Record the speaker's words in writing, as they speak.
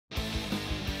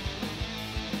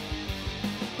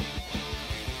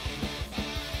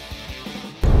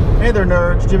Hey there,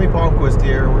 nerds. Jimmy Palmquist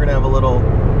here. We're going to have a little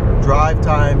drive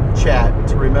time chat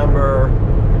to remember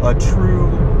a true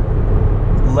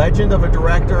legend of a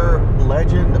director,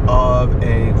 legend of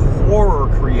a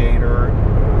horror creator,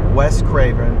 Wes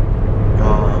Craven,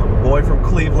 boy from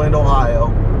Cleveland, Ohio.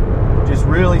 Just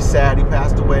really sad. He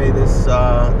passed away this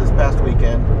past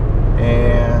weekend.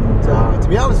 And to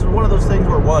be honest, it was one of those things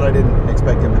where, one, I didn't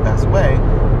expect him to pass away,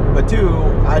 but two,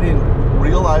 I didn't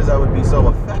realize I would be so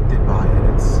affected by it.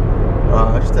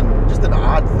 It's just an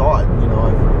odd thought. You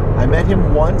know, I met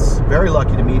him once, very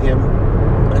lucky to meet him,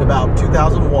 in about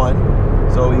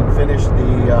 2001. So he finished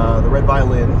the Red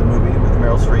Violin, the movie with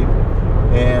Meryl Streep,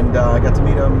 and I got to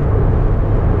meet him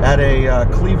at a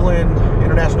Cleveland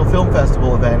International Film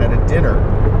Festival event at a dinner.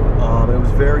 It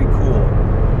was very cool.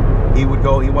 He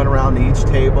went around to each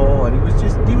table, and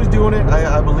he was doing it,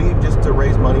 I believe, just to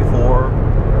raise money for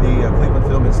the Cleveland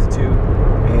Film Institute,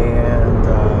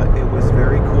 and it was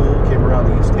very cool. Came around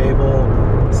to each table,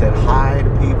 said hi to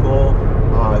people.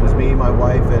 It was me, my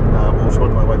wife, and well, she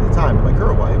wasn't my wife at the time, but my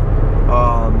current wife,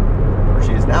 or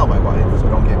she is now my wife, so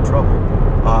don't get in trouble.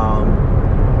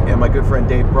 And my good friend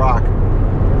Dave Brock.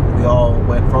 We all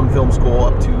went from film school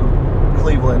up to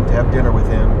Cleveland to have dinner with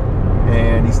him,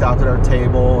 and he stopped at our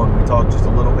table and we talked just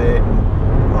a little bit.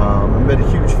 And I've been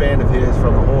a huge fan of his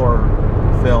from the horror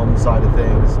film side of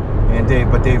things. And Dave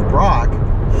Brock,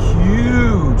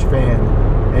 huge fan.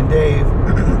 And Dave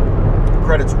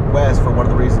credits Wes for one of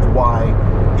the reasons why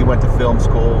he went to film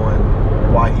school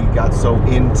and why he got so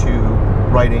into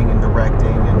writing and directing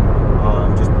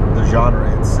and just the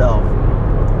genre itself.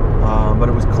 But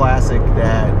it was classic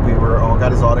that we all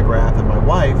got his autograph, and my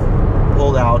wife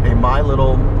pulled out a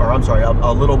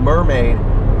Little Mermaid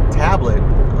tablet,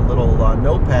 a little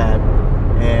notepad,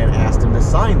 and asked him to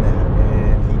sign that,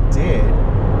 and he did.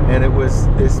 And it was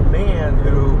this man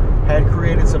who had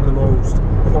created some of the most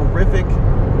horrific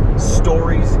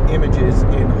stories, images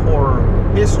in horror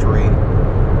history,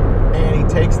 and he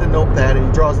takes the notepad and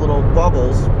he draws little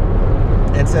bubbles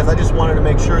and says, "I just wanted to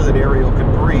make sure that Ariel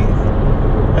could breathe."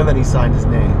 And then he signed his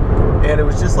name. And it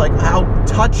was just like, how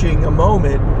touching a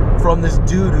moment from this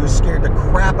dude who scared the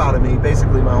crap out of me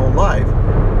basically my whole life.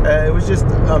 It was just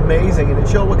amazing, and it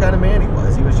showed what kind of man he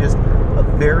was. He was just a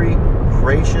very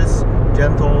gracious,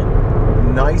 gentle,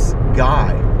 nice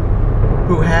guy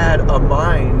who had a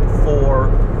mind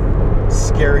for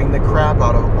scaring the crap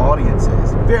out of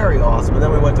audiences. Very awesome. And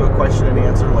then we went to a question and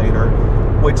answer later,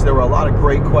 which there were a lot of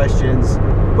great questions,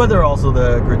 but there are also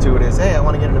the gratuitous, "Hey, I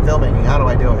want to get into filmmaking, how do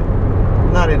I do it?"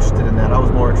 Not interested in that. I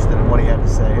was more interested in what he had to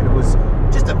say. And it was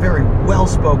just a very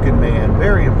well-spoken man,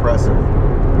 very impressive.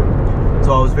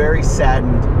 So I was very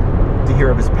saddened to hear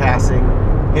of his passing.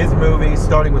 His movies,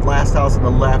 starting with Last House on the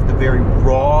Left, a very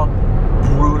raw,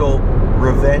 brutal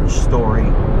revenge story.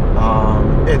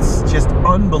 It's just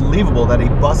unbelievable that he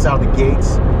busts out of the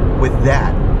gates with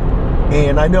that.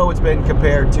 And I know it's been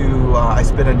compared to I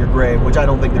Spit on Your Grave, which I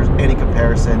don't think there's any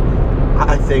comparison.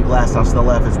 I think Last House on the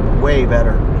Left is way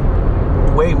better,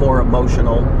 way more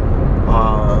emotional,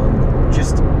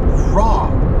 just raw,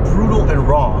 brutal and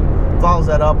raw. Follows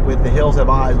that up with The Hills Have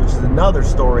Eyes, which is another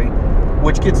story,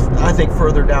 which gets, I think,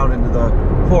 further down into the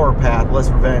horror path, less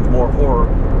revenge, more horror,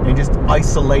 and just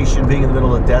isolation, being in the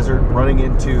middle of the desert, running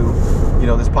into,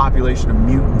 this population of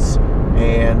mutants,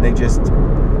 and they just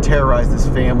terrorize this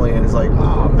family, and it's like,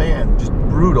 oh man, just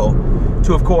brutal.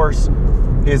 To, of course,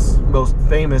 his most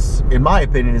famous, in my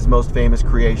opinion, his most famous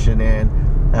creation, and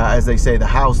as they say, the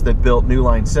house that built New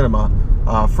Line Cinema,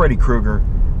 Freddy Krueger.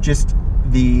 Just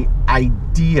the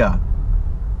idea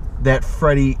that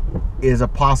Freddy is a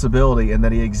possibility and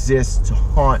that he exists to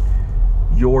haunt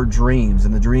your dreams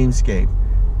and the dreamscape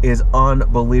is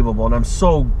unbelievable. And I'm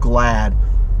so glad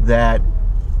that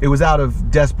it was out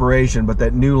of desperation, but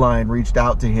that New Line reached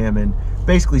out to him and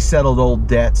basically settled old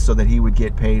debts so that he would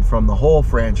get paid from the whole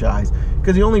franchise,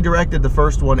 because he only directed the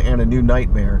first one and A New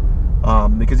Nightmare,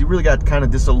 because he really got kind of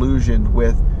disillusioned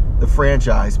with the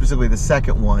franchise, specifically the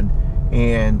second one,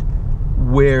 and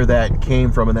where that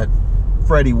came from, and that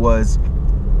Freddy was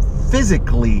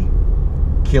physically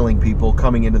killing people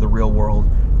coming into the real world,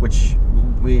 which,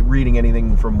 reading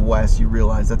anything from Wes, you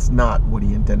realize that's not what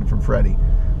he intended from Freddy.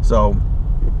 So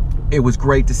it was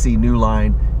great to see New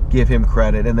Line give him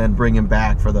credit and then bring him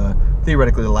back for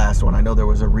theoretically the last one. I know there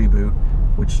was a reboot,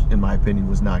 which in my opinion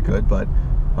was not good, but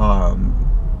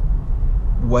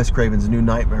Wes Craven's New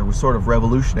Nightmare was sort of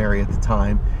revolutionary at the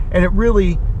time, and it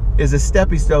really is a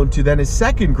stepping stone to then his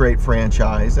second great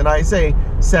franchise. And I say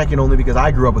second only because I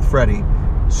grew up with Freddy.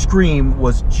 Scream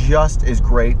was just as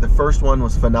great. The first one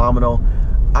was phenomenal.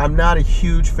 I'm not a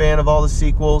huge fan of all the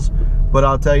sequels, but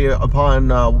I'll tell you, upon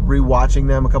rewatching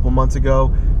them a couple months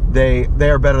ago, they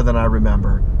are better than I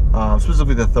remember.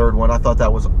 Specifically the third one, I thought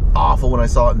that was awful when I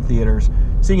saw it in theaters.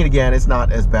 Seeing it again, it's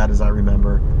not as bad as I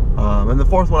remember. And the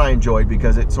fourth one I enjoyed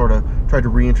because it sort of tried to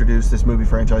reintroduce this movie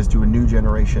franchise to a new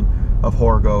generation of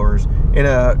horror goers in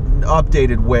an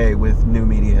updated way with new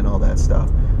media and all that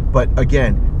stuff. But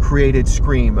again, created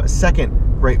Scream, a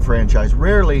second great franchise.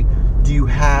 Rarely do you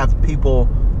have people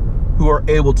who are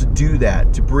able to do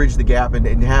that, to bridge the gap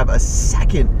and have a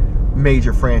second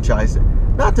major franchise.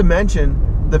 Not to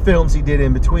mention the films he did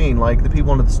in between, like The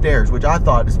People Under the Stairs, which I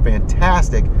thought is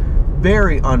fantastic,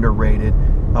 very underrated.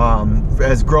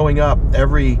 As growing up,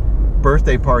 every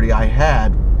birthday party I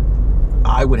had,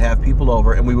 I would have people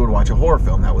over and we would watch a horror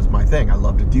film. That was my thing. I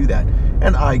loved to do that.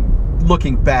 And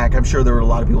looking back, I'm sure there were a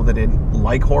lot of people that didn't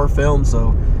like horror films,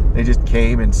 so they just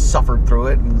came and suffered through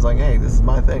it and was like, hey, this is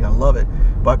my thing, I love it.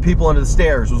 But People Under the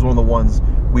Stairs was one of the ones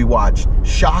we watched.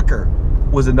 Shocker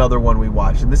was another one we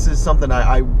watched. And this is something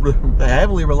I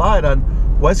heavily relied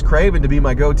on Wes Craven to be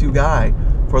my go-to guy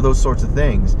for those sorts of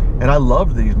things. And I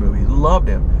loved these movies, loved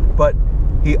him. But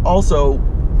he also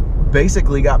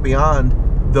basically got beyond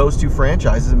those two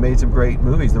franchises and made some great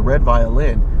movies. The Red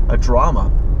Violin, a drama.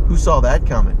 Who saw that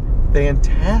coming?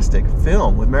 Fantastic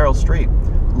film with Meryl Streep.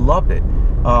 Loved it.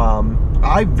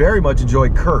 I very much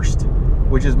enjoyed Cursed,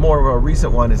 which is more of a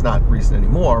recent one. It's not recent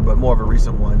anymore, but more of a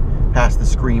recent one past the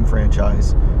Scream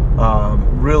franchise.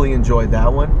 Really enjoyed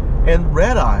that one. And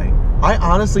Red Eye. I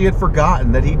honestly had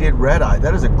forgotten that he did Red Eye.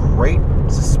 That is a great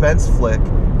suspense flick.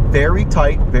 Very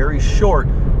tight, very short,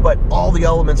 but all the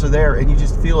elements are there and you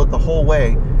just feel it the whole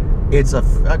way. It's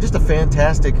just a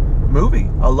fantastic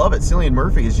movie. I love it. Cillian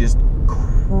Murphy is just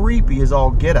creepy as all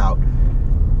get out.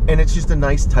 And it's just a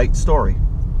nice, tight story.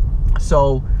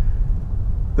 So,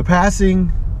 the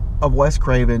passing of Wes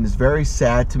Craven is very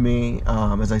sad to me.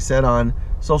 As I said on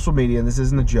social media, and this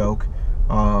isn't a joke,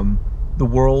 the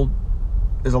world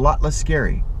is a lot less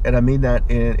scary. And I mean that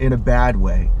in a bad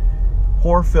way.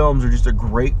 Horror films are just a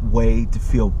great way to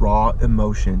feel raw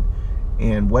emotion.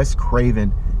 And Wes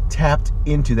Craven tapped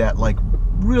into that like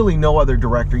really no other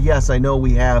director. Yes, I know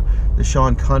we have the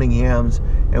Sean Cunninghams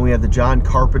and we have the John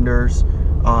Carpenters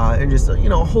and just a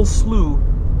whole slew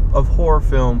of horror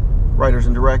film writers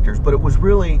and directors, but it was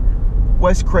really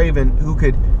Wes Craven who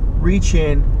could reach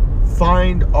in,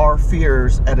 find our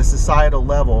fears at a societal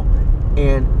level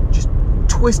and just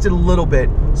twist it a little bit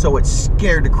so it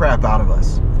scared the crap out of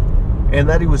us. And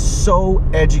that he was so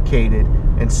educated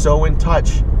and so in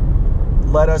touch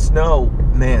let us know,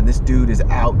 man, this dude is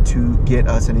out to get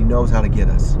us and he knows how to get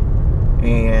us.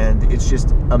 And it's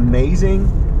just amazing,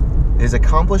 his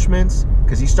accomplishments,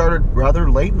 because he started rather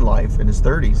late in life, in his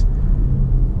 30s.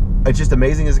 It's just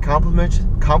amazing his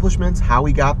accomplishments, how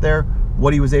he got there,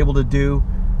 what he was able to do.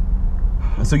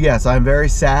 So yes, I'm very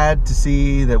sad to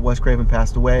see that Wes Craven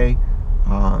passed away.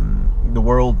 The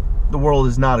world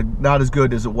is not as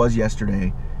good as it was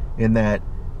yesterday, in that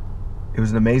it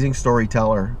was an amazing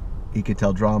storyteller. He could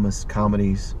tell dramas,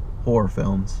 comedies, horror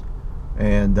films,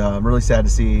 and I'm really sad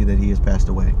to see that he has passed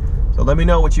away. So let me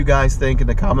know what you guys think in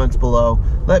the comments below.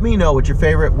 Let me know what your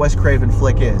favorite Wes Craven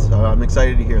flick is. I'm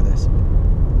excited to hear this.